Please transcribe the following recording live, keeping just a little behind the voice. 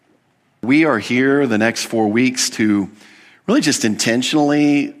we are here the next 4 weeks to really just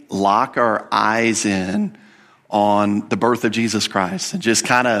intentionally lock our eyes in on the birth of Jesus Christ and just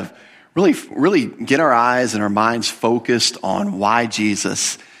kind of really get our eyes and our minds focused on why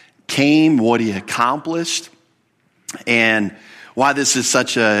Jesus came, what he accomplished, and why this is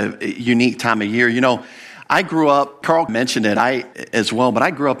such a unique time of year. You know, I grew up, Carl mentioned it, as well, but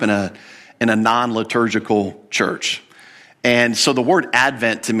I grew up in a non-liturgical church. And so the word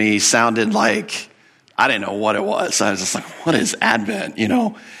Advent to me sounded like, I didn't know what it was. I was just like, what is Advent, you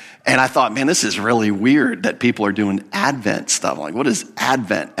know? And I thought, man, this is really weird that people are doing Advent stuff. Like, what is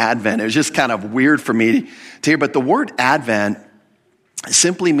Advent? Advent. It was just kind of weird for me to hear. But the word Advent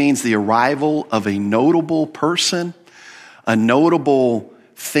simply means the arrival of a notable person, a notable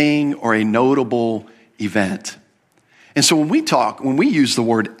thing, or a notable event. And so when we use the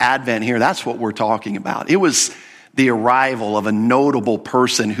word Advent here, that's what we're talking about. It was the arrival of a notable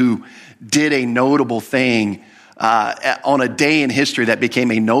person who did a notable thing on a day in history that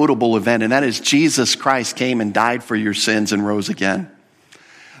became a notable event, and that is Jesus Christ came and died for your sins and rose again.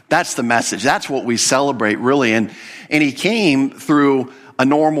 That's the message. That's what we celebrate, really. And he came through a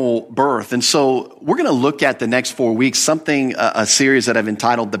normal birth. And so we're going to look at the next 4 weeks, a series that I've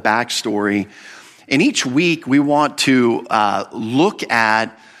entitled The Backstory. And each week we want to look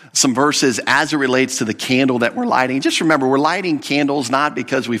at some verses as it relates to the candle that we're lighting. Just remember, we're lighting candles not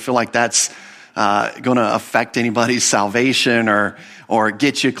because we feel like that's going to affect anybody's salvation or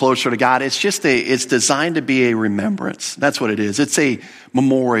get you closer to God. It's designed to be a remembrance. That's what it is. It's a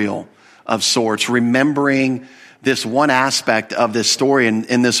memorial of sorts, remembering this one aspect of this story.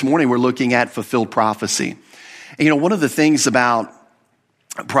 And this morning we're looking at fulfilled prophecy. And, you know, one of the things about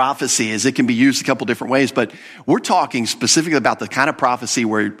prophecy is it can be used a couple different ways, but we're talking specifically about the kind of prophecy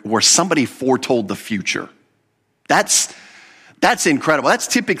where somebody foretold the future. That's incredible. That's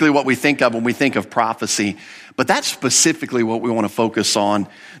typically what we think of when we think of prophecy, but that's specifically what we want to focus on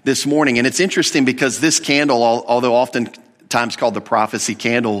this morning. And it's interesting because this candle, although oftentimes called the prophecy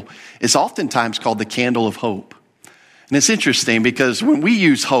candle, is oftentimes called the candle of hope. And it's interesting because when we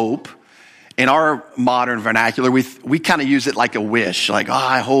use hope in our modern vernacular, we kind of use it like a wish, like, oh,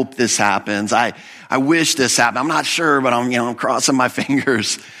 I hope this happens. I wish this happened. I'm not sure, but I'm crossing my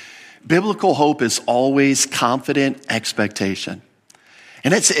fingers. Biblical hope is always confident expectation.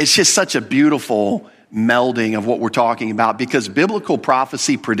 And it's just such a beautiful melding of what we're talking about because biblical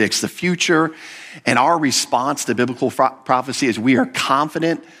prophecy predicts the future, and our response to biblical prophecy is we are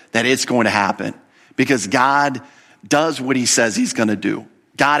confident that it's going to happen because God does what he says he's going to do.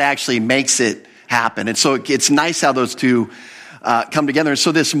 God actually makes it happen. And so it's nice how those two come together. And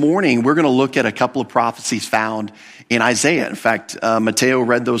so this morning, we're going to look at a couple of prophecies found in Isaiah. In fact, Mateo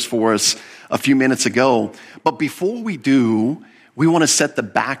read those for us a few minutes ago. But before we do, we want to set the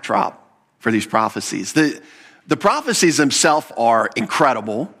backdrop for these prophecies. The prophecies themselves are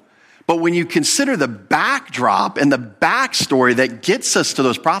incredible, but when you consider the backdrop and the backstory that gets us to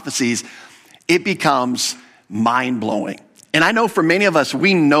those prophecies, it becomes mind-blowing. And I know for many of us,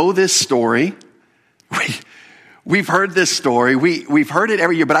 we know this story. We've heard this story. We've heard it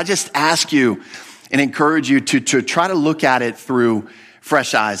every year, but I just ask you and encourage you to try to look at it through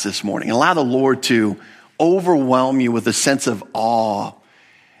fresh eyes this morning. And allow the Lord to overwhelm you with a sense of awe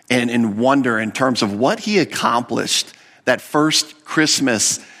and wonder in terms of what he accomplished that first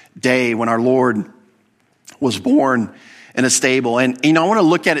Christmas day when our Lord was born in a stable. And, you know, I want to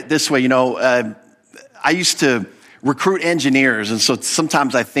look at it this way. You know, I used to recruit engineers, and so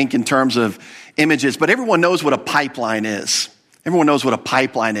sometimes I think in terms of images, but everyone knows what a pipeline is. Everyone knows what a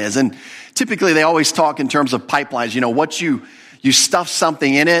pipeline is. And typically they always talk in terms of pipelines. You know, what you stuff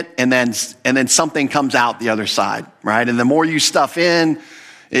something in it and then something comes out the other side, right? And the more you stuff in,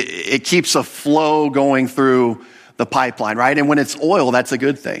 it keeps a flow going through the pipeline, right? And when it's oil, that's a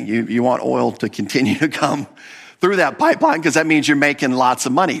good thing. You want oil to continue to come through that pipeline because that means you're making lots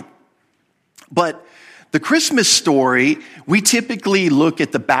of money. But the Christmas story, we typically look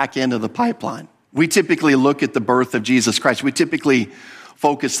at the back end of the pipeline. We typically look at the birth of Jesus Christ. We typically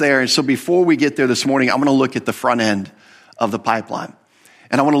focus there. And so before we get there this morning, I'm going to look at the front end of the pipeline.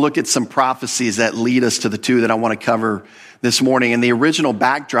 And I want to look at some prophecies that lead us to the two that I want to cover this morning. And the original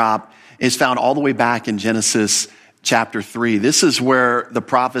backdrop is found all the way back in Genesis chapter 3. This is where the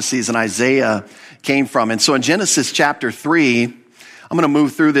prophecies in Isaiah came from. And so in Genesis chapter 3, I'm going to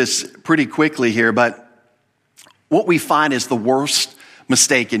move through this pretty quickly here, but what we find is the worst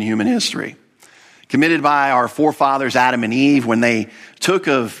mistake in human history, committed by our forefathers Adam and Eve when they took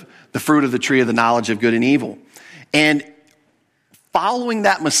of the fruit of the tree of the knowledge of good and evil. And following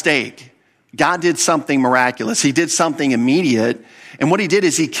that mistake, God did something miraculous. He did something immediate. And what he did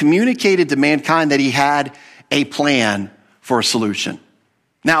is he communicated to mankind that he had a plan for a solution.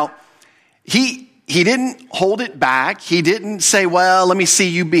 Now, he didn't hold it back. He didn't say, well, let me see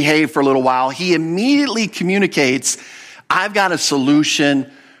you behave for a little while. He immediately communicates, I've got a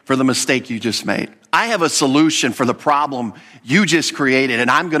solution for the mistake you just made. I have a solution for the problem you just created, and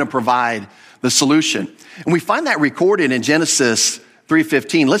I'm going to provide the solution. And we find that recorded in Genesis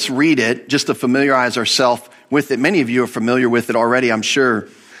 3:15. Let's read it just to familiarize ourselves with it. Many of you are familiar with it already, I'm sure.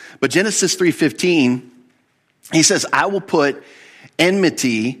 But Genesis 3:15, he says, I will put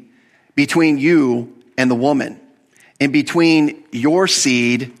enmity between you and the woman, and between your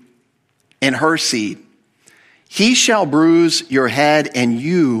seed and her seed. He shall bruise your head, and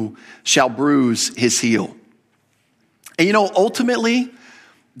you shall bruise his heel. And ultimately,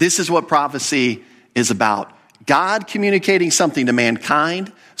 this is what prophecy is about. God communicating something to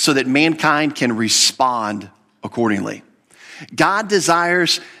mankind so that mankind can respond accordingly. God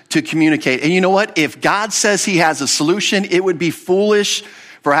desires to communicate. And you know what? If God says he has a solution, it would be foolish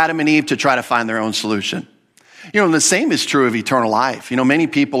for Adam and Eve to try to find their own solution. And the same is true of eternal life. Many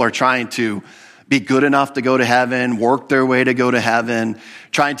people are trying to be good enough to go to heaven, work their way to go to heaven,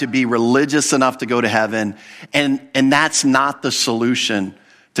 trying to be religious enough to go to heaven. And that's not the solution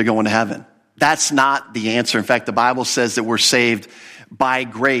to going to heaven. That's not the answer. In fact, the Bible says that we're saved by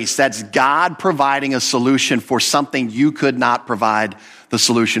grace. That's God providing a solution for something you could not provide the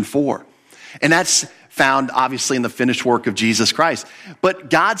solution for. And that's found obviously in the finished work of Jesus Christ. But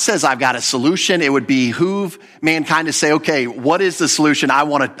God says, I've got a solution. It would behoove mankind to say, okay, what is the solution?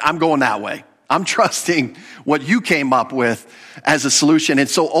 I'm going that way. I'm trusting what you came up with as a solution. And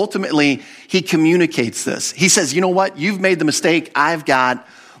so ultimately, he communicates this. He says, you know what? You've made the mistake. I've got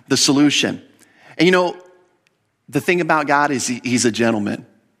the solution. And the thing about God is he's a gentleman.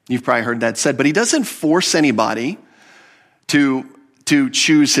 You've probably heard that said, but he doesn't force anybody to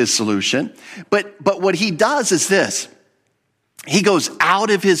choose his solution. But what he does is this. He goes out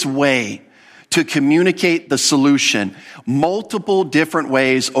of his way to communicate the solution multiple different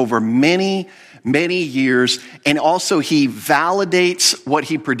ways over many, many years. And also he validates what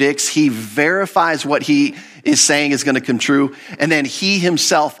he predicts. He verifies what he is saying is going to come true. And then he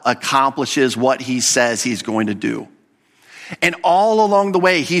himself accomplishes what he says he's going to do. And all along the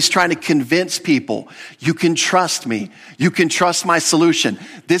way, he's trying to convince people, you can trust me. You can trust my solution.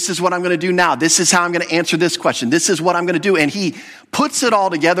 This is what I'm going to do now. This is how I'm going to answer this question. This is what I'm going to do. And he puts it all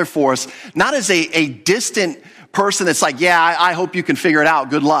together for us, not as a distant person that's like, yeah, I hope you can figure it out.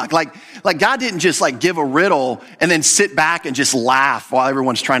 Good luck. Like God didn't just give a riddle and then sit back and just laugh while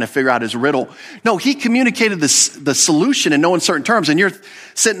everyone's trying to figure out his riddle. No, he communicated the solution in no uncertain terms. And you're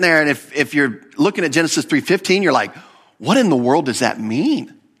sitting there, and if you're looking at Genesis 3:15, you're like, what in the world does that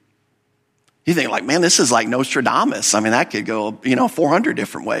mean? You think man, this is like Nostradamus. I mean, that could go, 400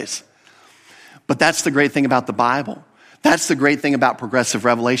 different ways. But that's the great thing about the Bible. That's the great thing about progressive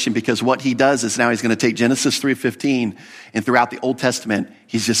revelation, because what he does is now he's going to take Genesis 3:15 and throughout the Old Testament,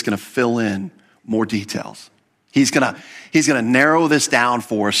 he's just going to fill in more details. He's going to narrow this down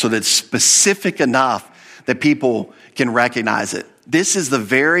for us so that it's specific enough that people can recognize it. This is the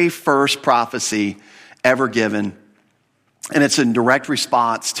very first prophecy ever given. And it's in direct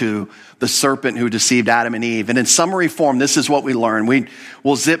response to the serpent who deceived Adam and Eve. And in summary form, this is what we learn.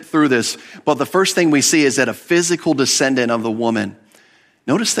 We'll zip through this. But the first thing we see is that a physical descendant of the woman.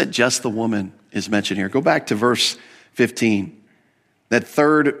 Notice that just the woman is mentioned here. Go back to verse 15. That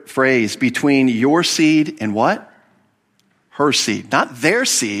third phrase, between your seed and what? Her seed. Not their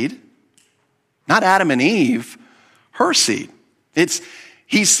seed. Not Adam and Eve. Her seed.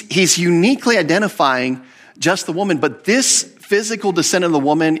 He's uniquely identifying just the woman, but this physical descendant of the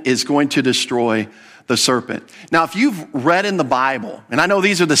woman is going to destroy the serpent. Now, if you've read in the Bible, and I know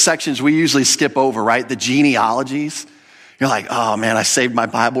these are the sections we usually skip over, right? The genealogies. You're like, oh man, I saved my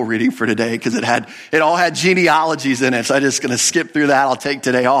Bible reading for today because it all had genealogies in it. So I'm just going to skip through that. I'll take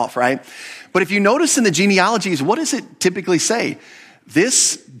today off, right? But if you notice in the genealogies, what does it typically say?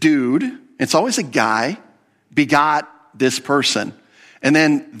 This dude, it's always a guy, begot this person. And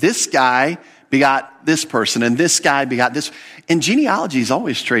then this guy begot this person, and this guy begot this. And genealogy is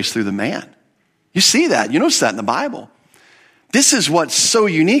always traced through the man. You see that. You notice that in the Bible. This is what's so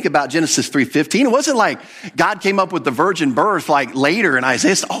unique about Genesis 3:15. It wasn't like God came up with the virgin birth later in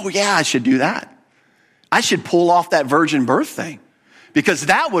Isaiah. Oh yeah, I should do that. I should pull off that virgin birth thing because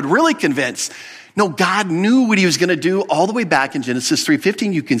that would really convince. No, God knew what he was going to do all the way back in Genesis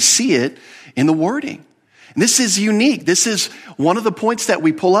 3:15. You can see it in the wording. And this is unique. This is one of the points that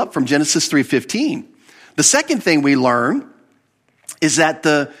we pull up from Genesis 3:15. The second thing we learn is that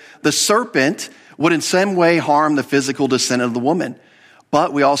the the serpent would in some way harm the physical descendant of the woman.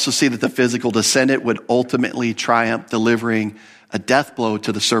 But we also see that the physical descendant would ultimately triumph, delivering a death blow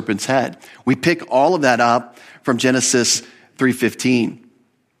to the serpent's head. We pick all of that up from Genesis 3:15.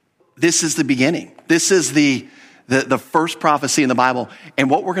 This is the beginning. This is the first prophecy in the Bible. And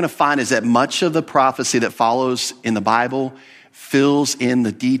what we're going to find is that much of the prophecy that follows in the Bible fills in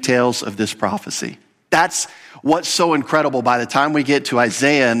the details of this prophecy. That's what's so incredible. By the time we get to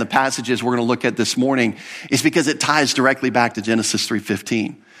Isaiah and the passages we're going to look at this morning, is because it ties directly back to Genesis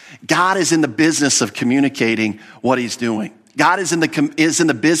 3:15. God is in the business of communicating what he's doing. God is in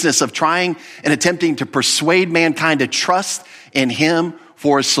the business of trying and attempting to persuade mankind to trust in him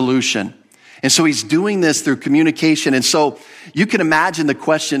for a solution. And so he's doing this through communication. And so you can imagine the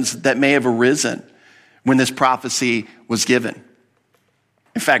questions that may have arisen when this prophecy was given.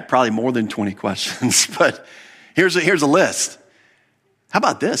 In fact, probably more than 20 questions, but here's a list. How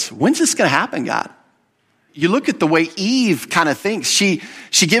about this? When's this going to happen, God? You look at the way Eve kind of thinks. She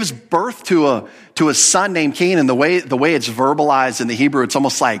gives birth to a son named Cain, and the way it's verbalized in the Hebrew, it's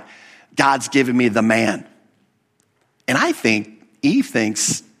almost like God's given me the man. And I think Eve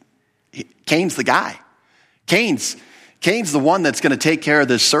thinks Cain's the guy. Cain's the one that's going to take care of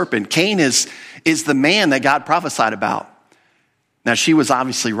this serpent. Cain is the man that God prophesied about. Now, she was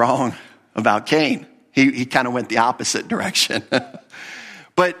obviously wrong about Cain. He kind of went the opposite direction.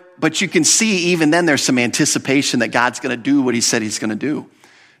 But you can see even then there's some anticipation that God's going to do what he said he's going to do.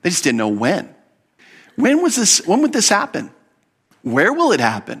 They just didn't know when. When would this happen? Where will it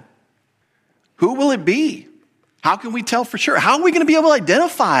happen? Who will it be? How can we tell for sure? How are we going to be able to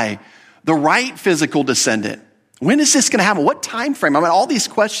identify the right physical descendant? When is this going to happen? What time frame? I mean, all these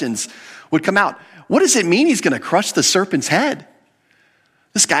questions would come out. What does it mean he's going to crush the serpent's head?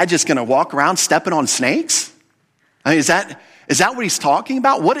 This guy just going to walk around stepping on snakes? I mean, is that what he's talking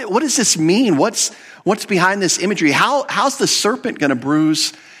about? What does this mean? What's behind this imagery? How's the serpent going to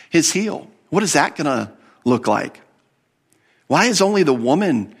bruise his heel? What is that going to look like? Why is only the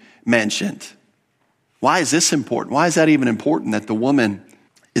woman mentioned? Why is this important? Why is that even important that the woman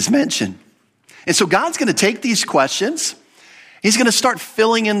is mentioned? And so God's going to take these questions. He's going to start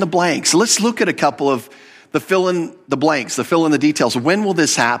filling in the blanks. So let's look at a couple of the fill in the blanks, the fill in the details. When will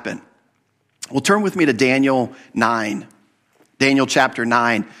this happen? Well, turn with me to Daniel 9. Daniel chapter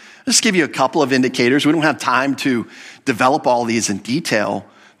 9. I'll just give you a couple of indicators. We don't have time to develop all these in detail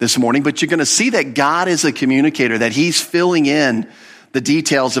this morning, but you're going to see that God is a communicator, that he's filling in the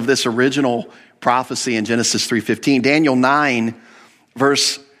details of this original prophecy in Genesis 3:15. Daniel 9,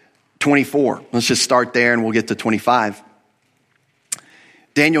 verse 24. Let's just start there and we'll get to 25.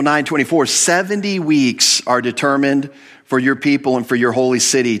 Daniel 9:24, 70 weeks are determined for your people and for your holy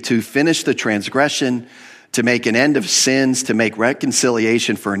city to finish the transgression, to make an end of sins, to make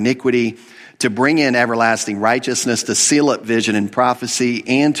reconciliation for iniquity, to bring in everlasting righteousness, to seal up vision and prophecy,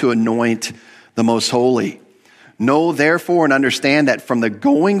 and to anoint the most holy. Know therefore and understand that from the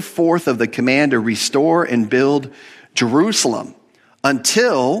going forth of the command to restore and build Jerusalem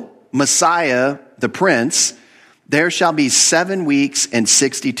until Messiah, the Prince, there shall be 7 weeks and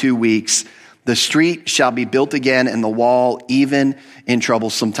 62 weeks. The street shall be built again and the wall even in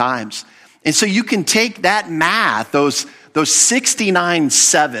troublesome times. And so you can take that math, those 69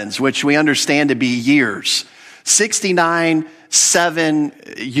 sevens, which we understand to be years, 69 7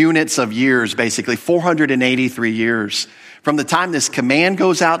 units of years, basically 483 years from the time this command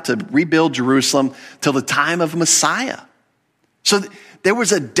goes out to rebuild Jerusalem till the time of Messiah. So there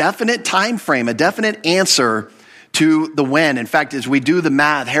was a definite time frame, a definite answer to the when. In fact, as we do the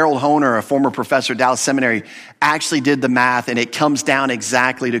math, Harold Honer, a former professor at Dallas Seminary, actually did the math, and it comes down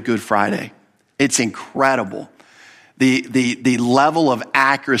exactly to Good Friday. It's incredible, the level of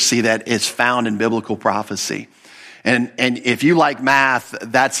accuracy that is found in biblical prophecy. And if you like math,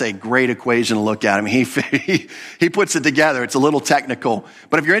 that's a great equation to look at. I mean, he puts it together. It's a little technical,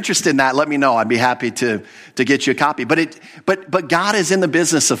 but if you're interested in that, let me know. I'd be happy to get you a copy. But God is in the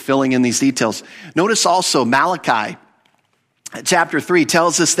business of filling in these details. Notice also Malachi chapter 3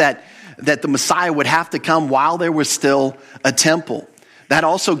 tells us that the Messiah would have to come while there was still a temple. That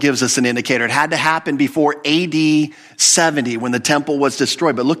also gives us an indicator. It had to happen before AD 70 when the temple was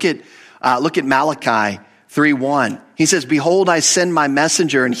destroyed. But look at Malachi 3:1. He says, behold, I send my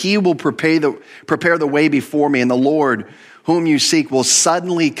messenger, and he will prepare the way before me, and the Lord whom you seek will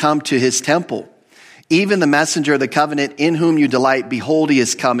suddenly come to his temple. Even the messenger of the covenant in whom you delight, behold, he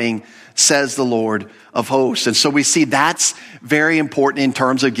is coming, says the Lord of hosts. And so we see that's very important in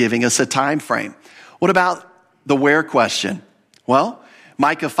terms of giving us a time frame. What about the where question? Well,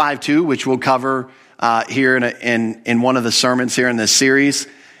 Micah 5:2, which we'll cover here in one of the sermons here in this series.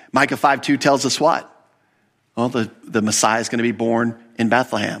 Micah 5:2 tells us what? Well, the Messiah is going to be born in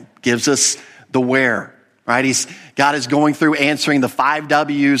Bethlehem. Gives us the where, right? God is going through answering the 5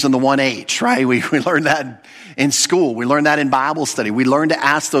 W's and the 1 H, right? We learned that in school. We learned that in Bible study. We learned to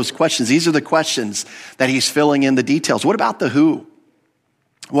ask those questions. These are the questions that he's filling in the details. What about the who?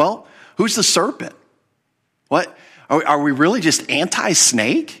 Well, who's the serpent? What? Are we really just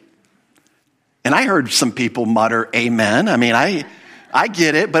anti-snake? And I heard some people mutter, amen. I mean, I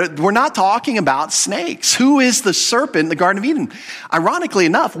get it, but we're not talking about snakes. Who is the serpent in the Garden of Eden? Ironically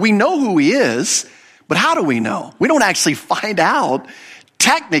enough, we know who he is, but how do we know? We don't actually find out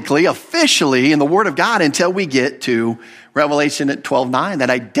technically, officially in the Word of God until we get to Revelation at 12:9 that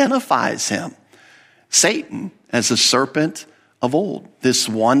identifies him, Satan, as the serpent of old, this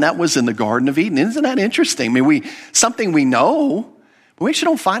one that was in the Garden of Eden. Isn't that interesting? I mean, something we know, but we actually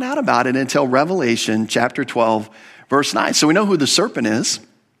don't find out about it until Revelation chapter 12, verse 9. So we know who the serpent is.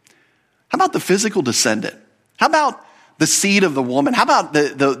 How about the physical descendant? How about the seed of the woman? How about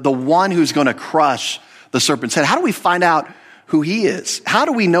the one who's going to crush the serpent's head? How do we find out who he is? How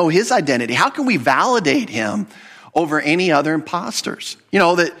do we know his identity? How can we validate him over any other imposters? You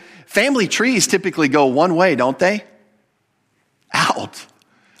know, that family trees typically go one way, don't they? Out.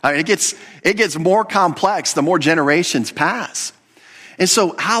 I mean, it gets more complex the more generations pass. And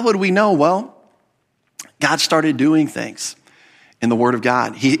so how would we know? Well, God started doing things in the Word of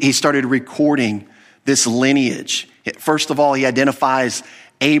God. He started recording this lineage. First of all, he identifies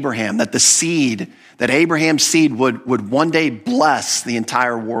Abraham, that Abraham's seed would one day bless the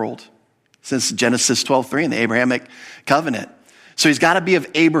entire world. Since Genesis 12:3 in the Abrahamic covenant. So he's got to be of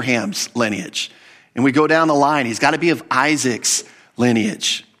Abraham's lineage. And we go down the line. He's got to be of Isaac's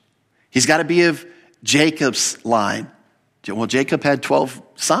lineage. He's got to be of Jacob's line. Well, Jacob had 12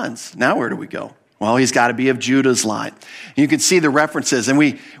 sons. Now where do we go? Well, he's got to be of Judah's line. And you can see the references. And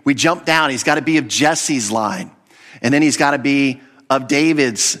we jump down. He's got to be of Jesse's line. And then he's got to be of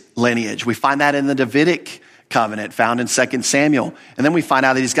David's lineage. We find that in the Davidic covenant found in 2 Samuel. And then we find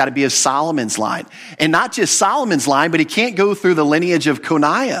out that he's got to be of Solomon's line. And not just Solomon's line, but he can't go through the lineage of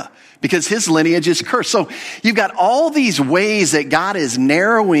Coniah because his lineage is cursed. So you've got all these ways that God is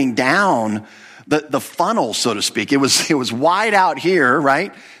narrowing down the funnel, so to speak. It was wide out here,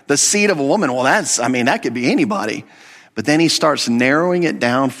 right? The seed of a woman. Well, that could be anybody. But then he starts narrowing it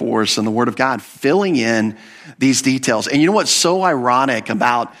down for us in the Word of God, filling in these details. And you know what's so ironic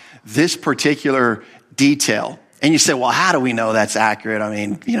about this particular detail? And you say, well, how do we know that's accurate? I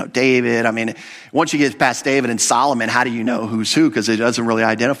mean, David, once you get past David and Solomon, how do you know who's who? Because it doesn't really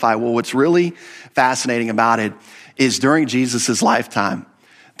identify. Well, what's really fascinating about it is during Jesus' lifetime,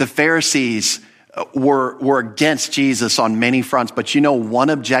 the Pharisees were against Jesus on many fronts. But one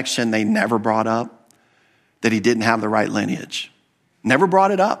objection they never brought up? That he didn't have the right lineage. Never brought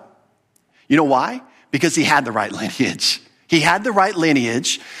it up. You know why? Because he had the right lineage. He had the right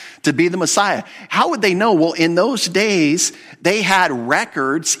lineage to be the Messiah. How would they know? Well, in those days, they had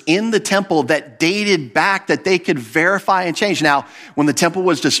records in the temple that dated back that they could verify and change. Now, when the temple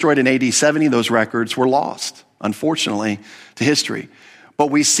was destroyed in AD 70, those records were lost, unfortunately, to history. But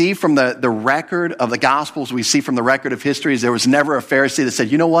we see from the record of the Gospels, we see from the record of history, there was never a Pharisee that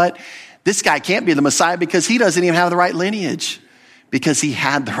said, you know what? This guy can't be the Messiah because he doesn't even have the right lineage. Because he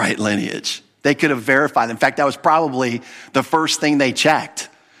had the right lineage. They could have verified. In fact, that was probably the first thing they checked.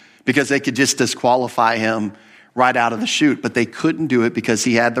 Because they could just disqualify him right out of the chute. But they couldn't do it because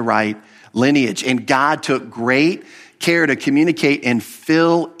he had the right lineage. And God took great care to communicate and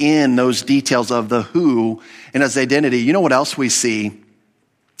fill in those details of the who and his identity. You know what else we see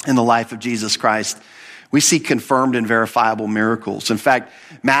in the life of Jesus Christ? We see confirmed and verifiable miracles. In fact,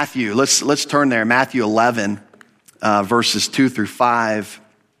 Matthew, let's turn there. Matthew 11, verses 2 through 5,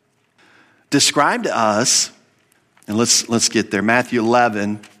 describe to us, and let's get there. Matthew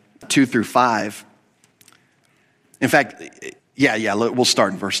 11, 2 through 5. In fact, we'll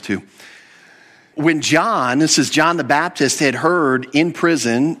start in verse 2. When John, this is John the Baptist, had heard in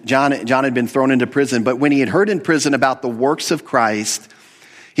prison, John had been thrown into prison, but when he had heard in prison about the works of Christ,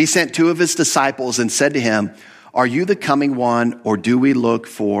 he sent 2 of his disciples and said to him, are you the coming one, or do we look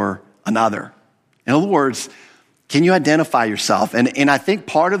for another? In other words, can you identify yourself? And I think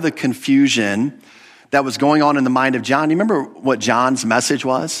part of the confusion that was going on in the mind of John, you remember what John's message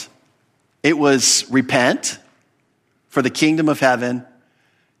was? It was repent, for the kingdom of heaven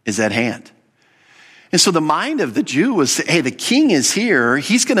is at hand. And so the mind of the Jew was, hey, the king is here.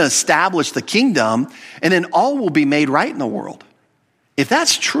 He's going to establish the kingdom, and then all will be made right in the world. If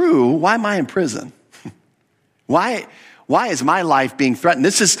that's true, why am I in prison? Why Why is my life being threatened?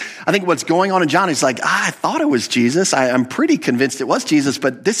 This is, I think, what's going on in John. He's like, I thought it was Jesus. I'm pretty convinced it was Jesus,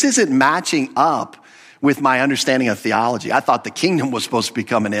 but this isn't matching up with my understanding of theology. I thought the kingdom was supposed to be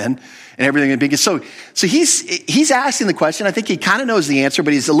coming in and everything would be good. So he's asking the question. I think he kind of knows the answer,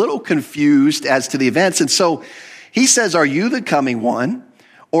 but he's a little confused as to the events. And so he says, are you the coming one,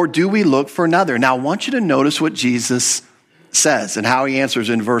 or do we look for another? Now, I want you to notice what Jesus says and how he answers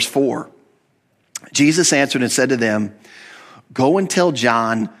in verse 4. Jesus answered and said to them, go and tell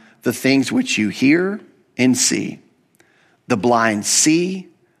John the things which you hear and see. The blind see,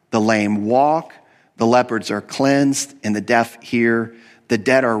 the lame walk, the lepers are cleansed, and the deaf hear. The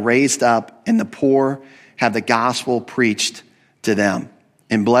dead are raised up, and the poor have the gospel preached to them.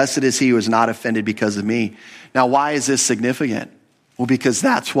 And blessed is he who is not offended because of me. Now, why is this significant? Well, because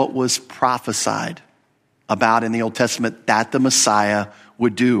that's what was prophesied about in the Old Testament that the Messiah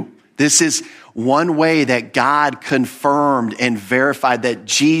would do. This is one way that God confirmed and verified that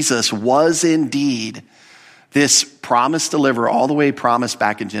Jesus was indeed this promised deliverer, all the way promised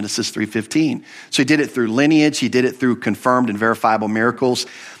back in Genesis 3:15. So he did it through lineage. He did it through confirmed and verifiable miracles.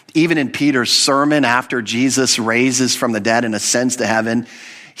 Even in Peter's sermon after Jesus raises from the dead and ascends to heaven,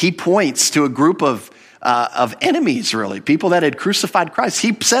 he points to a group of enemies, really, people that had crucified Christ.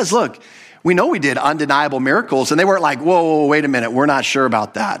 He says, look, we know we did undeniable miracles. And they weren't like, whoa, wait a minute. We're not sure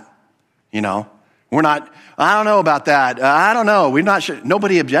about that. I don't know about that. I don't know. We're not sure.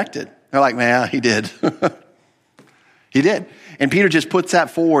 Nobody objected. They're like, man, he did. He did. And Peter just puts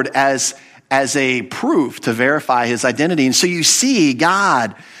that forward as a proof to verify his identity. And so you see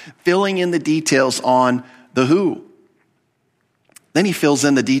God filling in the details on the who. Then he fills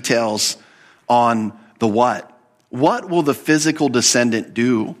in the details on the what. What will the physical descendant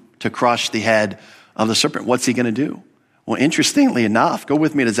do to crush the head of the serpent? What's he going to do? Well, interestingly enough, go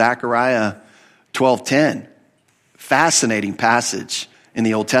with me to Zechariah 12:10. Fascinating passage in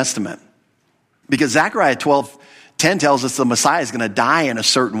the Old Testament. Because Zechariah 12:10 tells us the Messiah is going to die in a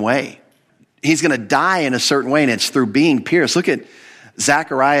certain way. He's going to die in a certain way, and it's through being pierced. Look at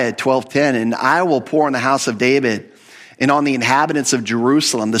Zechariah 12:10. And I will pour on the house of David and on the inhabitants of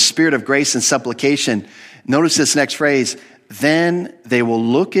Jerusalem the spirit of grace and supplication. Notice this next phrase. Then they will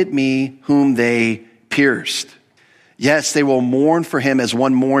look at me whom they pierced. Yes, they will mourn for him as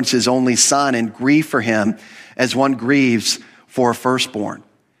one mourns his only son, and grieve for him as one grieves for a firstborn.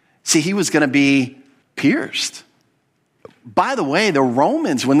 See, he was going to be pierced. By the way, the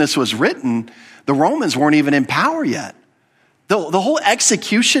Romans, when this was written, the Romans weren't even in power yet. The whole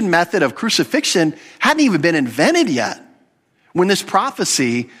execution method of crucifixion hadn't even been invented yet when this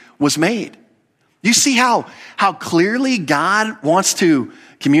prophecy was made. You see how clearly God wants to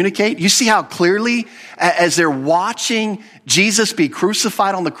communicate? You see how clearly, as they're watching Jesus be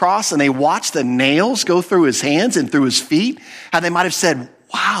crucified on the cross and they watch the nails go through his hands and through his feet, how they might have said,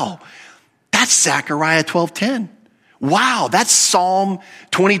 wow, that's Zechariah 12:10. Wow, that's Psalm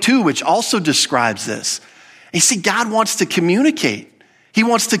 22, which also describes this. And you see, God wants to communicate. He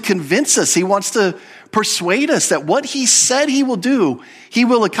wants to convince us. He wants to persuade us that what he said he will do, he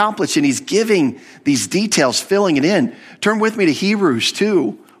will accomplish. And he's giving these details, filling it in. Turn with me to Hebrews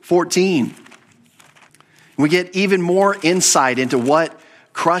 2:14. We get even more insight into what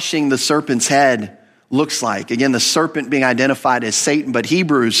crushing the serpent's head looks like. Again, the serpent being identified as Satan, but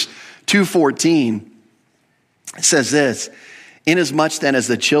Hebrews 2:14 says this, inasmuch then as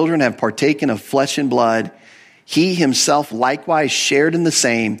the children have partaken of flesh and blood, he himself likewise shared in the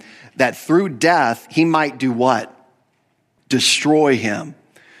same, that through death he might do what? Destroy him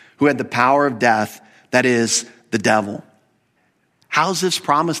who had the power of death, that is the devil. How's this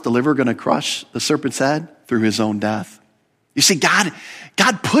promised deliverer going to crush the serpent's head? Through his own death. You see, God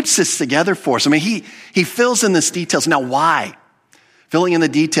puts this together for us. I mean, he fills in these details. Now, why? Filling in the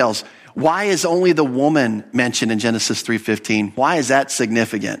details. Why is only the woman mentioned in Genesis 3:15? Why is that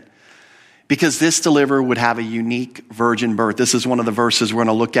significant? Because this deliverer would have a unique virgin birth. This is one of the verses we're going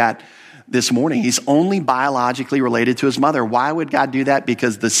to look at this morning. He's only biologically related to his mother. Why would God do that?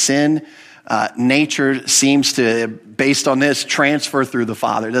 Because the sin nature seems to, based on this, transfer through the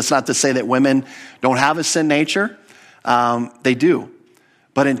father. That's not to say that women don't have a sin nature. They do.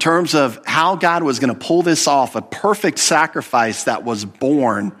 But in terms of how God was going to pull this off, a perfect sacrifice that was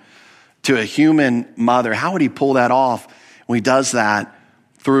born to a human mother, how would he pull that off? Well, he does that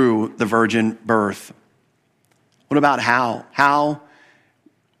through the virgin birth. What about how? How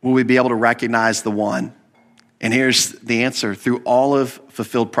will we be able to recognize the one? And here's the answer. Through all of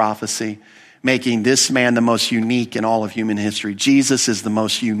fulfilled prophecy, making this man the most unique in all of human history. Jesus is the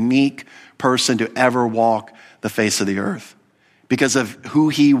most unique person to ever walk the face of the earth because of who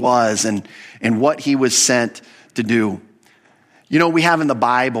he was and what he was sent to do. You know, we have in the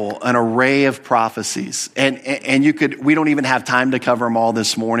Bible an array of prophecies, and we don't even have time to cover them all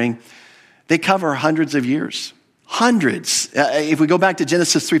this morning. They cover hundreds of years, hundreds. If we go back to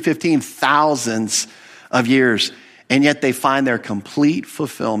Genesis 3:15, thousands of years, and yet they find their complete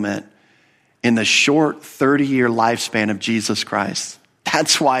fulfillment in the short 30-year lifespan of Jesus Christ.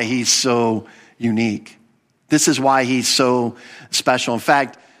 That's why he's so unique. This is why he's so special. In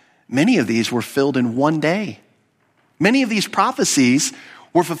fact, many of these were filled in one day. Many of these prophecies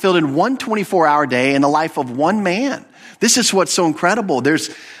were fulfilled in one 24-hour day in the life of one man. This is what's so incredible.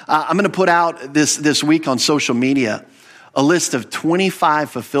 I'm going to put out this week on social media a list of 25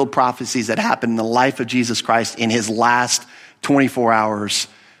 fulfilled prophecies that happened in the life of Jesus Christ in his last 24 hours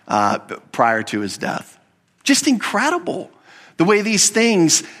prior to his death. Just incredible the way these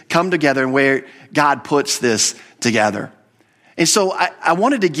things come together and where God puts this together. And so I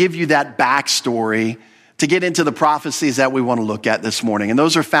wanted to give you that backstory to get into the prophecies that we want to look at this morning. And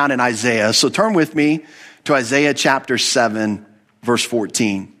those are found in Isaiah. So turn with me to Isaiah chapter 7, verse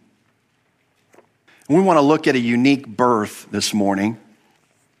 14. And we want to look at a unique birth this morning.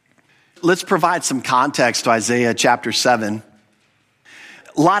 Let's provide some context to Isaiah chapter 7.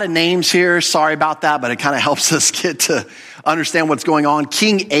 A lot of names here. Sorry about that, but it kind of helps us get to understand what's going on.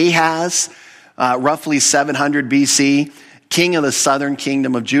 King Ahaz, roughly 700 BC. King of the southern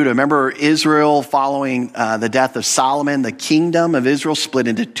kingdom of Judah. Remember Israel following the death of Solomon, the kingdom of Israel split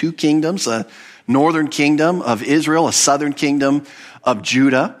into two kingdoms, a northern kingdom of Israel, a southern kingdom of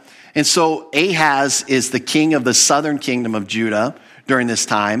Judah. And so Ahaz is the king of the southern kingdom of Judah during this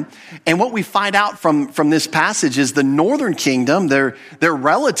time. And what we find out from this passage is the northern kingdom, their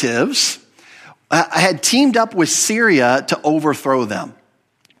relatives, had teamed up with Syria to overthrow them.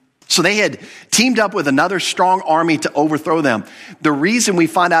 So they had teamed up with another strong army to overthrow them. The reason we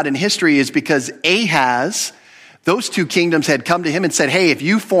find out in history is because Ahaz, those two kingdoms had come to him and said, hey, if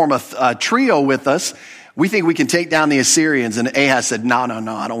you form a trio with us, we think we can take down the Assyrians. And Ahaz said, no,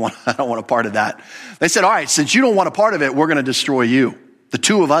 I don't want a part of that. They said, all right, since you don't want a part of it, we're going to destroy you. The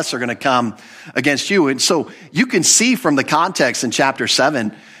two of us are going to come against you. And so you can see from the context in chapter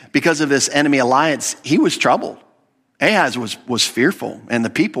 7, because of this enemy alliance, he was troubled. Ahaz was fearful, and the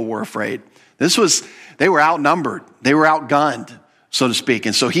people were afraid. They were outnumbered. They were outgunned, so to speak.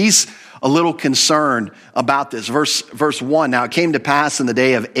 And so he's a little concerned about this. Verse 1, now it came to pass in the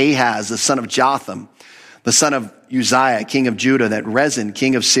day of Ahaz, the son of Jotham, the son of Uzziah, king of Judah, that Rezin,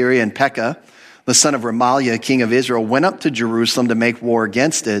 king of Syria, and Pekah, the son of Remaliah, king of Israel, went up to Jerusalem to make war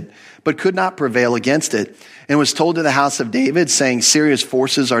against it, but could not prevail against it. And was told to the house of David, saying, Syria's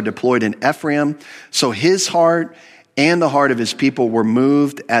forces are deployed in Ephraim. So his heart and the heart of his people were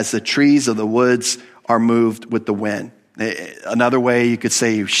moved as the trees of the woods are moved with the wind. Another way you could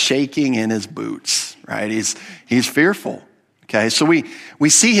say he's shaking in his boots, right? He's fearful. Okay, so we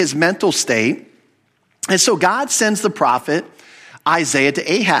see his mental state. And so God sends the prophet Isaiah to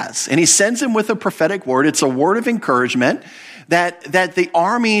Ahaz, and he sends him with a prophetic word. It's a word of encouragement that the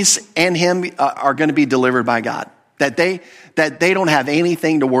armies and him are going to be delivered by God. That they don't have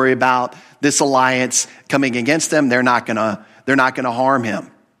anything to worry about. This alliance coming against them, they're not gonna harm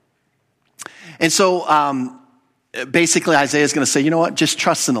him. And so basically Isaiah is going to say, you know what? Just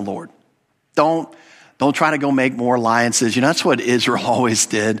trust in the Lord. Don't try to go make more alliances. You know, that's what Israel always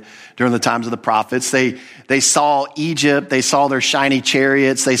did during the times of the prophets. They saw Egypt, they saw their shiny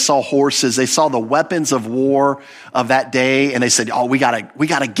chariots, they saw horses, they saw the weapons of war of that day, and they said, oh, we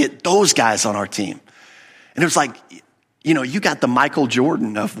gotta get those guys on our team. And it was like, you know, you got the Michael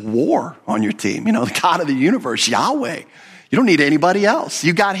Jordan of war on your team, you know, the God of the universe, Yahweh. You don't need anybody else.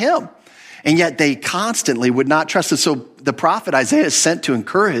 You got him. And yet they constantly would not trust us. So the prophet Isaiah is sent to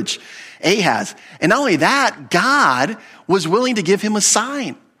encourage Ahaz. And not only that, God was willing to give him a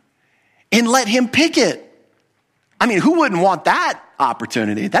sign and let him pick it. I mean, who wouldn't want that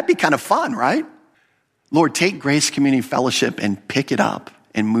opportunity? That'd be kind of fun, right? Lord, take Grace Community Fellowship and pick it up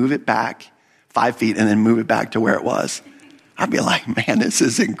and move it back 5 feet and then move it back to where it was. I'd be like, man, this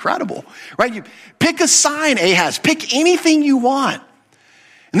is incredible, right? You pick a sign, Ahaz. Pick anything you want.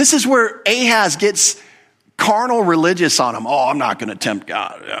 And this is where Ahaz gets carnal religious on him. Oh, I'm not going to tempt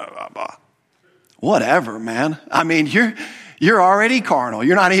God. Whatever, man. I mean, you're already carnal.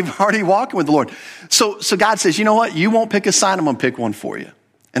 You're not even already walking with the Lord. So God says, you know what? You won't pick a sign. I'm going to pick one for you.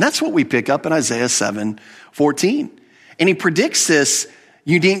 And that's what we pick up in Isaiah 7:14. And he predicts this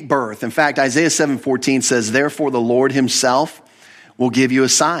unique birth. In fact, Isaiah 7:14 says, therefore the Lord himself will give you a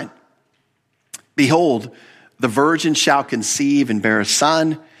sign. Behold, the virgin shall conceive and bear a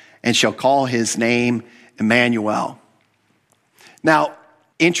son and shall call his name Emmanuel. Now,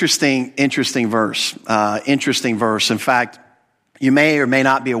 interesting verse. In fact, You may or may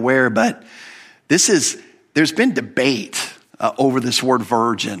not be aware, but there's been debate over this word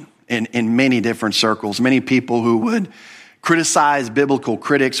virgin in many different circles. Many people who would criticize biblical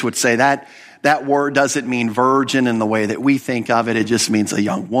critics would say that word doesn't mean virgin in the way that we think of it. It just means a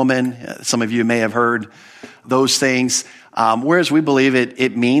young woman. Some of you may have heard those things. Whereas we believe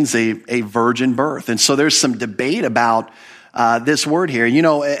it means a virgin birth. And so there's some debate about this word here. You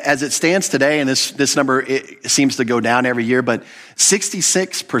know, as it stands today, and this number it seems to go down every year, but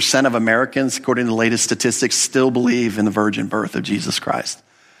 66% of Americans, according to the latest statistics, still believe in the virgin birth of Jesus Christ.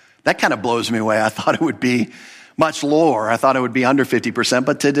 That kind of blows me away. I thought it would be much lower. I thought it would be under 50%,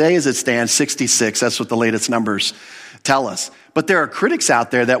 but today as it stands, 66. That's what the latest numbers tell us. But there are critics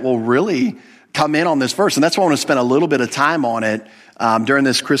out there that will really come in on this verse, and that's why I want to spend a little bit of time on it during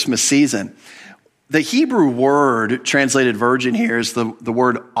this Christmas season. The Hebrew word translated virgin here is the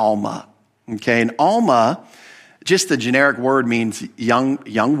word alma. Okay, and alma, just the generic word, means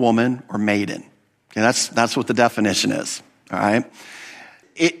young woman or maiden. Okay, that's what the definition is. All right.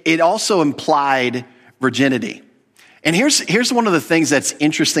 It also implied virginity. And here's one of the things that's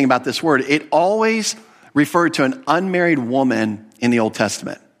interesting about this word. It always referred to an unmarried woman in the Old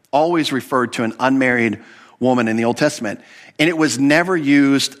Testament. Always referred to an unmarried woman in the Old Testament. And it was never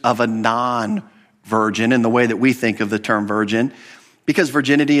used of a non-virgin in the way that we think of the term virgin, because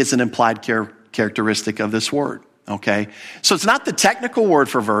virginity is an implied characteristic of this word. Okay, so it's not the technical word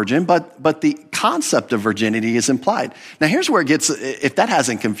for virgin, but the concept of virginity is implied. Now here's where it gets, if that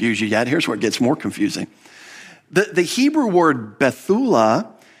hasn't confused you yet, here's where it gets more confusing. The Hebrew word Bethula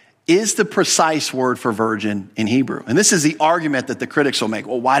is the precise word for virgin in Hebrew. And this is the argument that the critics will make.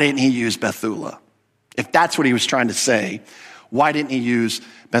 Well, why didn't he use Bethula? If that's what he was trying to say, why didn't he use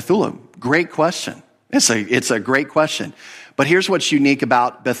Bethula? Great question. It's a great question. But here's what's unique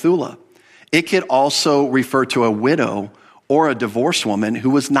about Bethula. It could also refer to a widow or a divorced woman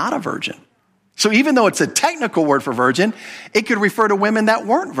who was not a virgin. So even though it's a technical word for virgin, it could refer to women that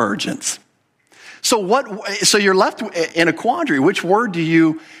weren't virgins. So you're left in a quandary. Which word do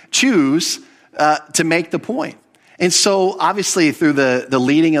you choose to make the point? And so obviously through the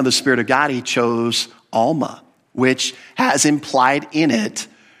leading of the Spirit of God, he chose Alma, which has implied in it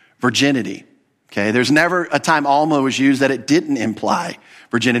virginity. Okay, there's never a time Alma was used that it didn't imply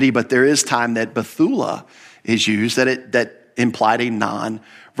virginity, but there is time that Bethula is used that implied a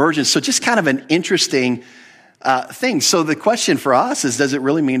non-virgin. So just kind of an interesting thing. So the question for us is, does it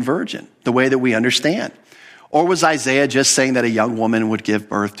really mean virgin, the way that we understand? Or was Isaiah just saying that a young woman would give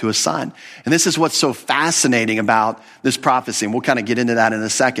birth to a son? And this is what's so fascinating about this prophecy. And we'll kind of get into that in a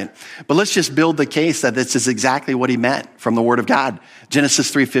second. But let's just build the case that this is exactly what he meant from the word of God.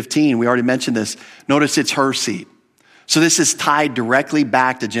 Genesis 3:15, we already mentioned this. Notice it's her seed. So this is tied directly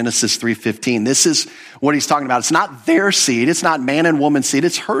back to Genesis 3:15. This is what he's talking about. It's not their seed. It's not man and woman's seed.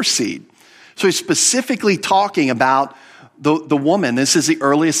 It's her seed. So he's specifically talking about the woman. This is the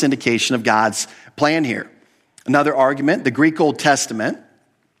earliest indication of God's plan here. Another argument, the Greek Old Testament,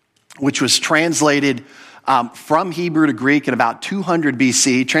 which was translated from Hebrew to Greek in about 200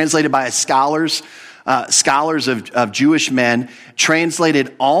 BC, translated by scholars of Jewish men,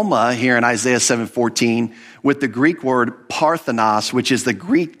 translated Alma here in Isaiah 7:14 with the Greek word parthenos, which is the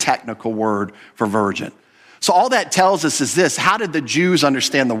Greek technical word for virgin. So all that tells us is this: how did the Jews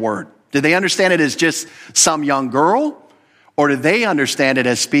understand the word? Did they understand it as just some young girl, or did they understand it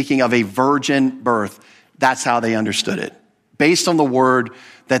as speaking of a virgin birth? That's how they understood it, based on the word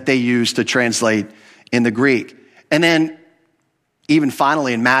that they used to translate in the Greek. And then even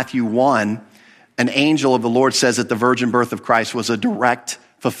finally in Matthew 1, an angel of the Lord says that the virgin birth of Christ was a direct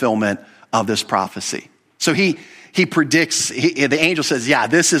fulfillment of this prophecy. So he predicts, the angel says, yeah,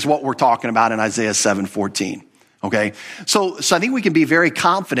 this is what we're talking about in Isaiah 7:14. Okay, so I think we can be very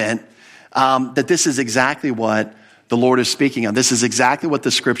confident that this is exactly what the Lord is speaking of. This is exactly what the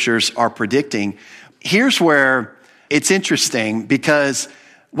scriptures are predicting. Here's where it's interesting, because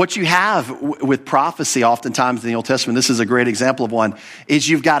what you have with prophecy oftentimes in the Old Testament, this is a great example of one, is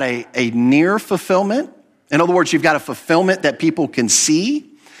you've got a near fulfillment. In other words, you've got a fulfillment that people can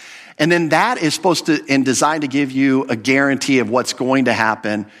see. And then that is supposed to and designed to give you a guarantee of what's going to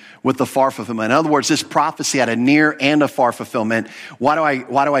happen with the far fulfillment. In other words, this prophecy had a near and a far fulfillment. Why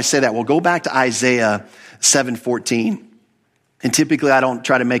do I say that? Well, go back to Isaiah 7:14. And typically I don't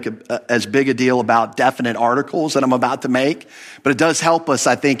try to make as big a deal about definite articles that I'm about to make, but it does help us,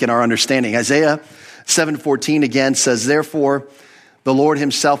 I think, in our understanding. Isaiah 7:14 again says, therefore, the Lord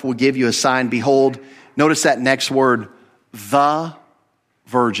himself will give you a sign. Behold, notice that next word, the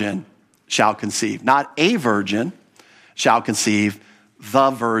virgin shall conceive. Not a virgin shall conceive, the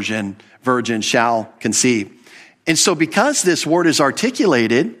virgin shall conceive. And so because this word is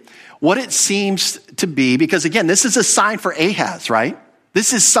articulated, what it seems to be, because again, this is a sign for Ahaz, right?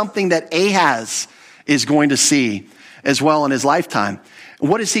 This is something that Ahaz is going to see as well in his lifetime.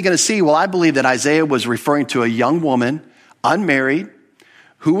 What is he going to see? Well, I believe that Isaiah was referring to a young woman, unmarried,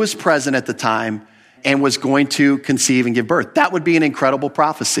 who was present at the time and was going to conceive and give birth. That would be an incredible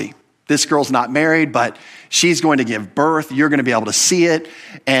prophecy. This girl's not married, but she's going to give birth. You're going to be able to see it.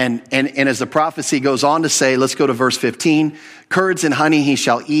 And as the prophecy goes on to say, let's go to verse 15. Curds and honey he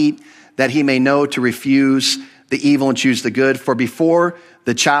shall eat, that he may know to refuse the evil and choose the good. For before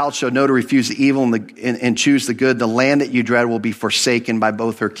the child shall know to refuse the evil and choose the good, the land that you dread will be forsaken by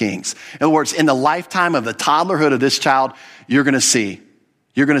both her kings. In other words, in the lifetime of the toddlerhood of this child, you're going to see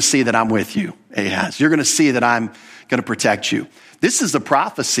that I'm with you, Ahaz. You're going to see that I'm going to protect you. This is the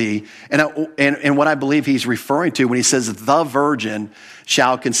prophecy, and what I believe he's referring to when he says the virgin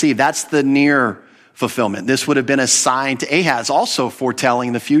shall conceive. That's the near fulfillment. This would have been a sign to Ahaz, also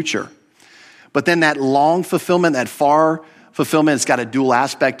foretelling the future. But then that long fulfillment, that far fulfillment, it's got a dual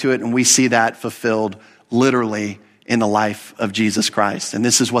aspect to it, and we see that fulfilled literally in the life of Jesus Christ. And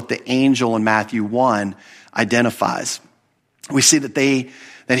this is what the angel in Matthew 1 identifies. We see that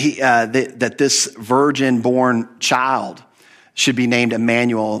that this virgin-born child should be named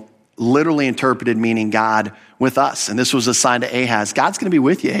Emmanuel, literally interpreted meaning God with us. And this was a sign to Ahaz. God's going to be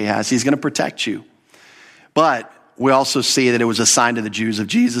with you, Ahaz. He's going to protect you. But we also see that it was a sign to the Jews of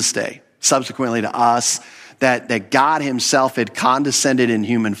Jesus' day, subsequently to us, that God himself had condescended in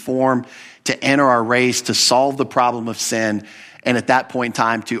human form to enter our race, to solve the problem of sin, and at that point in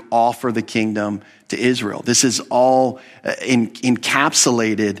time to offer the kingdom to Israel. This is all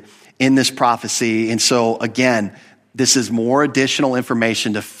encapsulated in this prophecy. And so again, this is more additional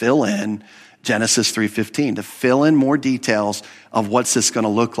information to fill in Genesis 3:15, to fill in more details of what's this going to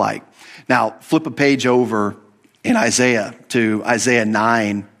look like. Now, flip a page over in Isaiah to Isaiah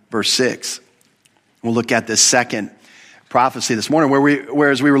 9, verse 6. We'll look at this second prophecy this morning,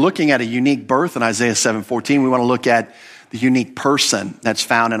 whereas we were looking at a unique birth in Isaiah 7:14, we want to look at the unique person that's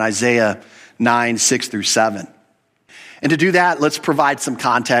found in Isaiah 9, 6 through 7. And to do that, let's provide some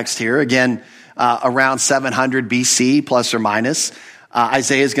context here. Again, around 700 BC, plus or minus,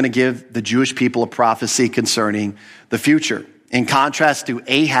 Isaiah is going to give the Jewish people a prophecy concerning the future. In contrast to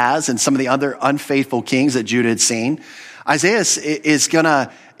Ahaz and some of the other unfaithful kings that Judah had seen, Isaiah is going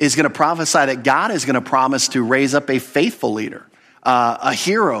to prophesy that God is going to promise to raise up a faithful leader, a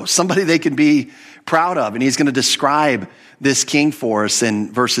hero, somebody they can be proud of. And he's going to describe this king for us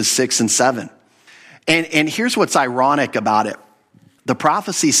in verses 6 and 7. And here's what's ironic about it. The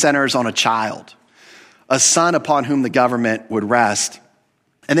prophecy centers on a child, a son upon whom the government would rest.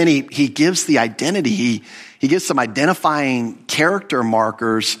 And then he gives the identity. He gives some identifying character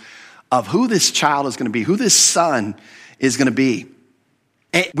markers of who this child is going to be, who this son is going to be.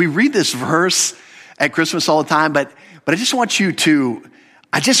 And we read this verse at Christmas all the time, but I just want you to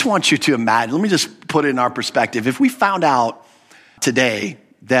imagine, let me just put it in our perspective. If we found out today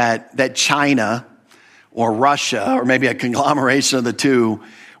that China or Russia, or maybe a conglomeration of the two,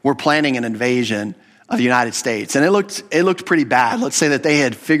 were planning an invasion of the United States, and it looked pretty bad. Let's say that they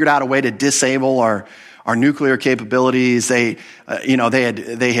had figured out a way to disable our nuclear capabilities. They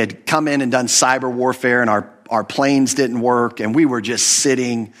had come in and done cyber warfare, and our planes didn't work, and we were just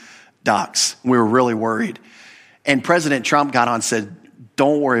sitting ducks. We were really worried. And President Trump got on and said,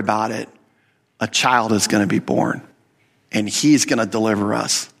 "Don't worry about it. A child is going to be born, and he's going to deliver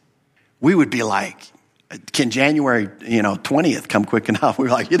us." We would be like, can January 20th come quick enough? We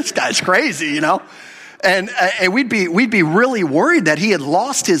were like, this guy's crazy, and we'd be really worried that he had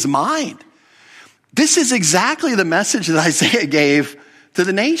lost his mind. This is exactly the message that Isaiah gave to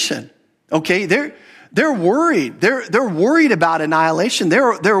the nation. Okay, they're worried. They're worried about annihilation.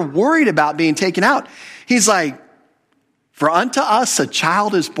 They're worried about being taken out. He's like, for unto us a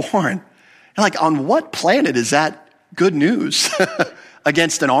child is born. And like, on what planet is that good news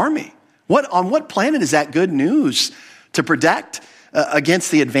against an army? On what planet is that good news to protect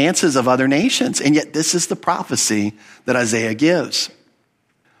against the advances of other nations? And yet this is the prophecy that Isaiah gives.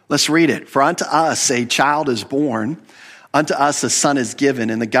 Let's read it. For unto us a child is born, unto us a son is given,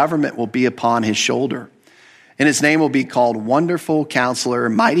 and the government will be upon his shoulder. And his name will be called Wonderful Counselor,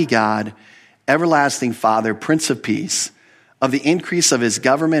 Mighty God, Everlasting Father, Prince of Peace. Of the increase of his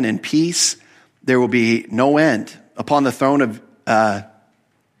government and peace, there will be no end. Upon the throne of,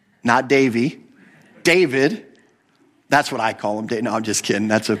 not David. That's what I call him. No, I'm just kidding.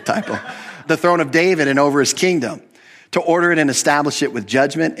 That's a typo. The throne of David and over his kingdom, to order it and establish it with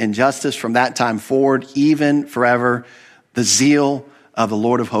judgment and justice from that time forward, even forever. The zeal of the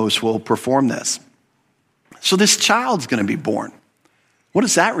Lord of hosts will perform this. So this child's going to be born. What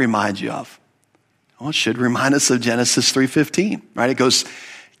does that remind you of? Well, it should remind us of Genesis 3:15, right? It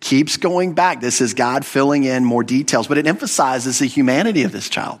keeps going back. This is God filling in more details, but it emphasizes the humanity of this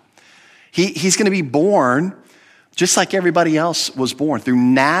child. He's going to be born just like everybody else was born, through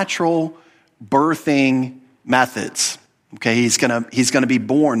natural birthing methods. Okay, he's going to be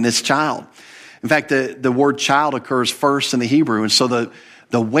born, this child. In fact, the word child occurs first in the Hebrew, and so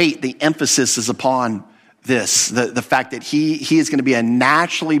the weight, the emphasis is upon this, the fact that he is going to be a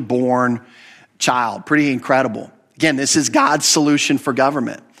naturally born child. Pretty incredible. Again, this is God's solution for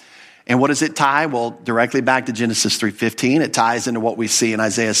government. And what does it tie? Well, directly back to Genesis 3:15. It ties into what we see in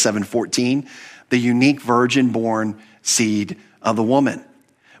Isaiah 7:14, the unique virgin-born seed of the woman.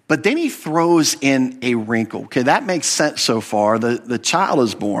 But then he throws in a wrinkle. Okay, that makes sense so far. The child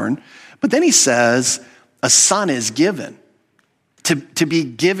is born. But then he says, a son is given. To be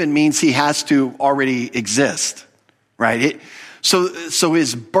given means he has to already exist, right? So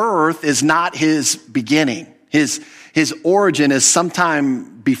his birth is not his beginning. His origin is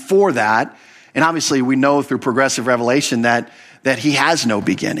sometime before that. And obviously we know through progressive revelation that he has no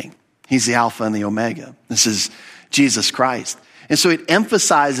beginning. He's the Alpha and the Omega. This is Jesus Christ. And so it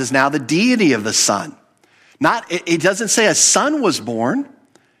emphasizes now the deity of the Son. It doesn't say a son was born,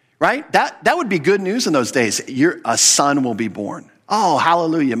 right? That would be good news in those days. A son will be born. Oh,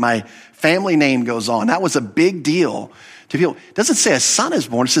 hallelujah. My family name goes on. That was a big deal to people. It doesn't say a son is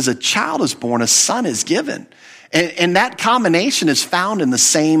born. It says a child is born, a son is given. And that combination is found in the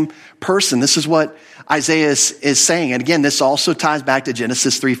same person. This is what Isaiah is saying. And again, this also ties back to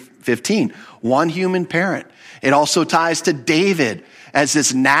Genesis 3:15. One human parent. It also ties to David as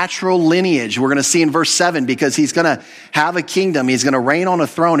this natural lineage. We're going to see in verse 7, because he's going to have a kingdom. He's going to reign on a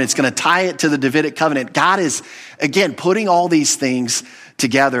throne. It's going to tie it to the Davidic covenant. God is, again, putting all these things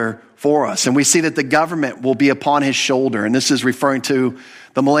together for us. And we see that the government will be upon his shoulder. And this is referring to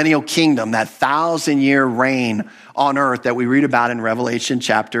the millennial kingdom, that 1,000-year reign on earth that we read about in Revelation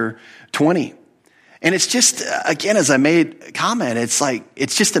chapter 20. And it's just, again, as I made a comment,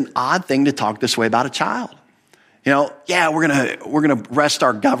 it's just an odd thing to talk this way about a child. You know, yeah, we're gonna rest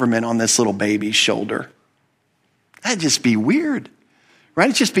our government on this little baby's shoulder. That'd just be weird,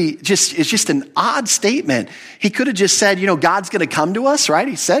 right? It's just an odd statement. He could have just said, God's gonna come to us, right?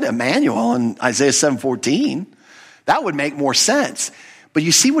 He said Emmanuel in Isaiah 7:14. That would make more sense. But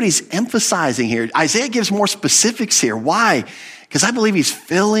you see what he's emphasizing here. Isaiah gives more specifics here. Why? Because I believe he's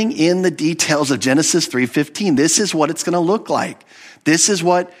filling in the details of Genesis 3:15. This is what it's gonna look like. This is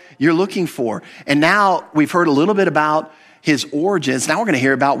what you're looking for. And now we've heard a little bit about his origins. Now we're going to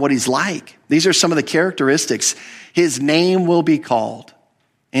hear about what he's like. These are some of the characteristics. His name will be called.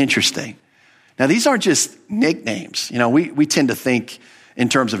 Interesting. Now these aren't just nicknames. We tend to think in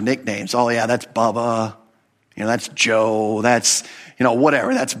terms of nicknames. Oh yeah, that's Bubba. That's Joe. That's,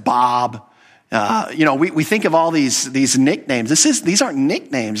 whatever. That's Bob. We think of all these nicknames. These aren't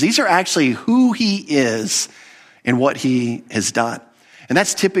nicknames. These are actually who he is and what he has done. And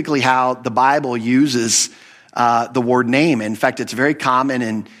that's typically how the Bible uses the word name. In fact, it's very common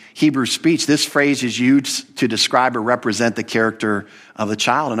in Hebrew speech. This phrase is used to describe or represent the character of the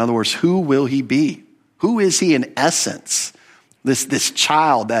child. In other words, who will he be? Who is he in essence? This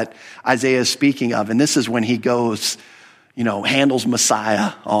child that Isaiah is speaking of. And this is when he goes, Handel's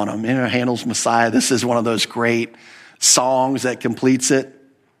Messiah on him. Handel's Messiah. This is one of those great songs that completes it.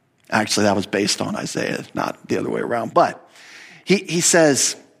 Actually, that was based on Isaiah, not the other way around. But he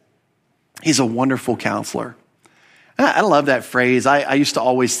says, he's a wonderful counselor. And I love that phrase. I used to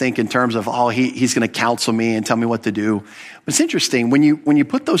always think in terms of, he's going to counsel me and tell me what to do. But it's interesting. When you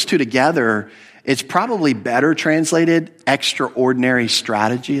put those two together, it's probably better translated extraordinary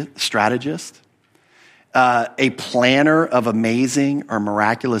strategist, a planner of amazing or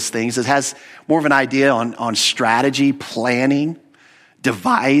miraculous things. It has more of an idea on strategy, planning,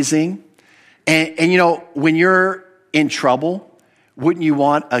 devising. And when you're in trouble, wouldn't you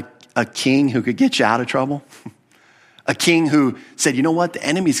want a king who could get you out of trouble? A king who said, you know what, the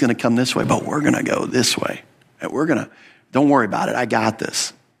enemy's going to come this way, but we're going to go this way. Don't worry about it. I got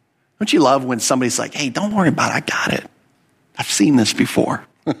this. Don't you love when somebody's like, hey, don't worry about it. I got it. I've seen this before.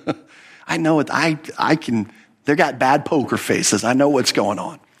 I know it. They got bad poker faces. I know what's going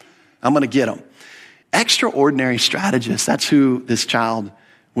on. I'm going to get them. Extraordinary strategist. That's who this child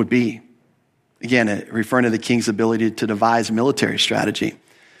would be. Again, referring to the king's ability to devise military strategy.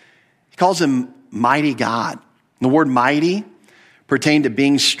 He calls him mighty God. The word mighty pertained to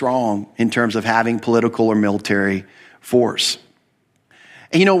being strong in terms of having political or military force.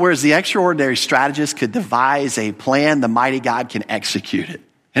 And whereas the extraordinary strategist could devise a plan, the mighty God can execute it.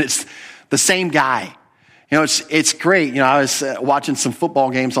 And it's the same guy. It's great. I was watching some football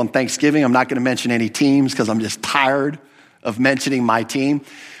games on Thanksgiving. I'm not going to mention any teams because I'm just tired of mentioning my team.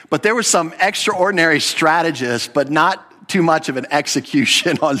 But there were some extraordinary strategists, but not too much of an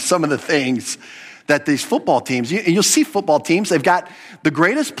execution on some of the things that these football teams, you'll see football teams, they've got the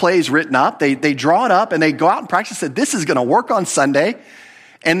greatest plays written up. They draw it up and they go out and practice that this is going to work on Sunday.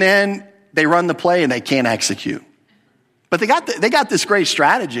 And then they run the play and they can't execute. But they got this great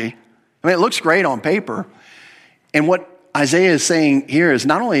strategy. I mean, it looks great on paper. And what Isaiah is saying here is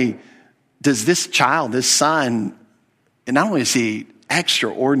not only does this child, this son, and not only is he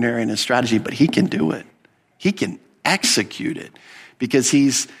extraordinary in his strategy, but he can do it. He can execute it because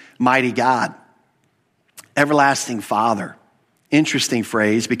he's mighty God. Everlasting Father. Interesting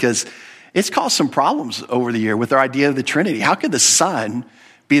phrase because it's caused some problems over the year with our idea of the Trinity. How could the Son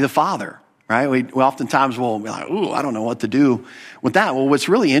be the Father, right? We oftentimes will be like, ooh, I don't know what to do with that. Well, what's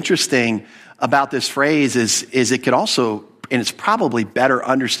really interesting about this phrase is it could also, and it's probably better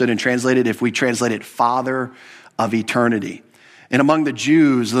understood and translated if we translate it Father of eternity. And among the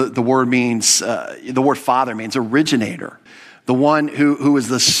Jews, the word Father means originator, the one who is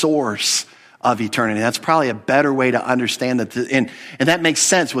the source of eternity. That's probably a better way to understand that. And that makes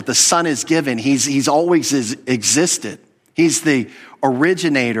sense. What the Son is given, he's always existed. He's the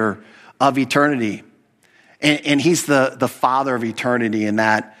originator of eternity. And he's the Father of eternity in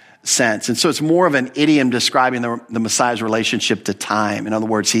that sense. And so it's more of an idiom describing the Messiah's relationship to time. In other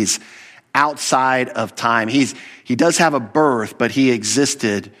words, he's outside of time. He does have a birth, but he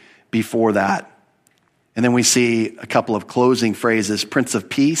existed before that. And then we see a couple of closing phrases. Prince of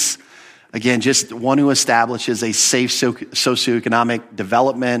Peace. Again, just one who establishes a safe socioeconomic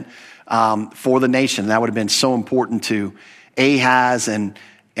development for the nation. That would have been so important to Ahaz, and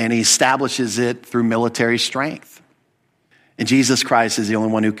he establishes it through military strength. And Jesus Christ is the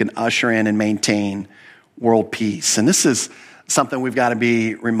only one who can usher in and maintain world peace. And this is something we've got to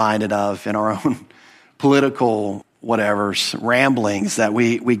be reminded of in our own political ramblings that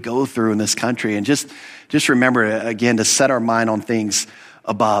we go through in this country. And just remember, again, to set our mind on things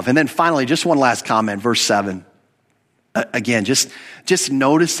above. And then finally, just one last comment, verse 7. Again, just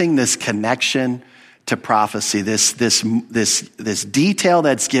noticing this connection to prophecy, this detail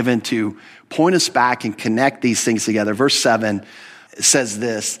that's given to point us back and connect these things together. Verse 7 says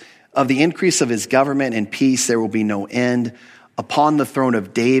this: of the increase of his government and peace there will be no end upon the throne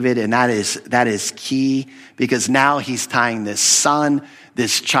of David. And that is key, because now he's tying this son,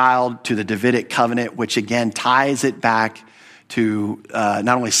 this child, to the Davidic covenant, which again ties it back to not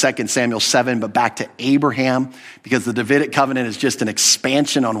only 2 Samuel 7, but back to Abraham, because the Davidic covenant is just an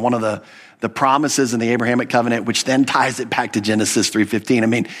expansion on one of the promises in the Abrahamic covenant, which then ties it back to Genesis 3:15. I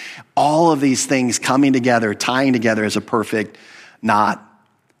mean, all of these things coming together, tying together as a perfect knot.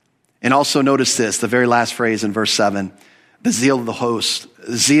 And also notice this, the very last phrase in verse 7, the zeal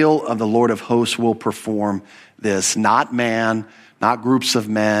of the Lord of hosts will perform this. Not man, not groups of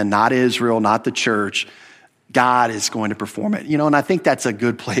men, not Israel, not the church. God is going to perform it. And I think that's a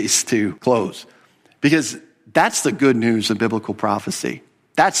good place to close, because that's the good news of biblical prophecy.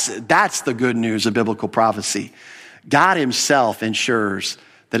 That's the good news of biblical prophecy. God himself ensures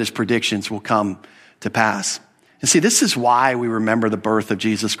that his predictions will come to pass. And see, this is why we remember the birth of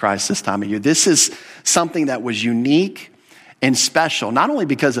Jesus Christ this time of year. This is something that was unique and special, not only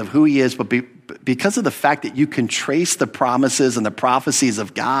because of who he is, but because of the fact that you can trace the promises and the prophecies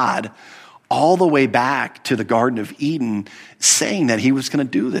of God all the way back to the Garden of Eden, saying that he was going to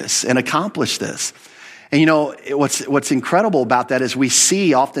do this and accomplish this. And what's incredible about that is we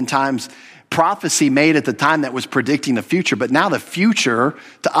see oftentimes prophecy made at the time that was predicting the future, but now the future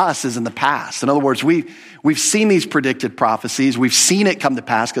to us is in the past. In other words, we've seen these predicted prophecies. We've seen it come to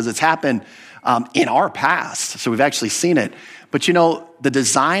pass because it's happened in our past. So we've actually seen it. But the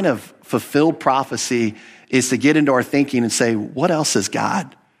design of fulfilled prophecy is to get into our thinking and say, what else is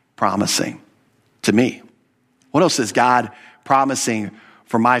God promising to me? What else is God promising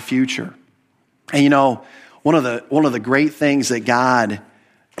for my future? And one of the great things that God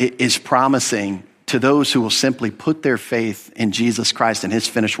is promising to those who will simply put their faith in Jesus Christ and his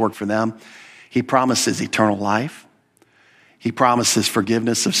finished work for them, he promises eternal life. He promises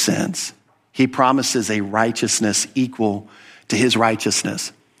forgiveness of sins. He promises a righteousness equal to his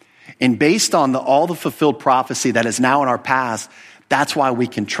righteousness. And based on all the fulfilled prophecy that is now in our past, that's why we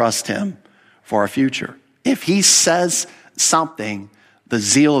can trust him for our future. If he says something, the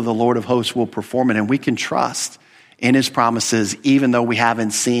zeal of the Lord of hosts will perform it, and we can trust in his promises, even though we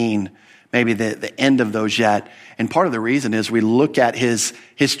haven't seen maybe the end of those yet. And part of the reason is we look at his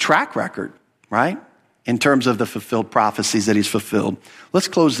track record, right? In terms of the fulfilled prophecies that he's fulfilled. Let's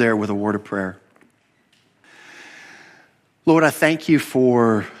close there with a word of prayer. Lord, I thank you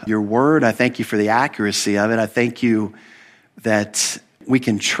for your word. I thank you for the accuracy of it. I thank you that we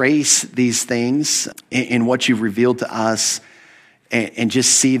can trace these things in what you've revealed to us and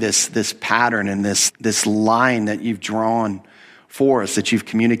just see this pattern and this line that you've drawn for us, that you've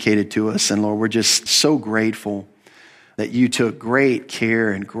communicated to us. And Lord, we're just so grateful that you took great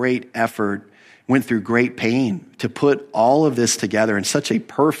care and great effort, went through great pain to put all of this together in such a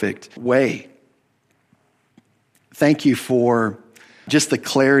perfect way. Thank you for just the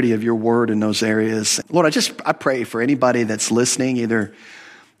clarity of your word in those areas. Lord, I pray for anybody that's listening, either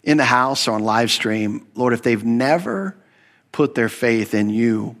in the house or on live stream, Lord, if they've never put their faith in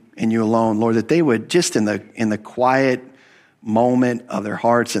you alone, Lord, that they would just in the quiet moment of their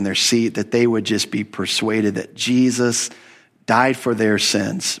hearts and their seat, that they would just be persuaded that Jesus died for their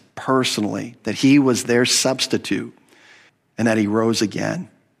sins personally, that he was their substitute, and that he rose again,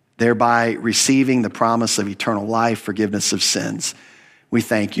 thereby receiving the promise of eternal life, forgiveness of sins. We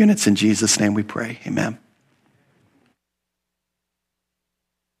thank you, and it's in Jesus' name we pray. Amen.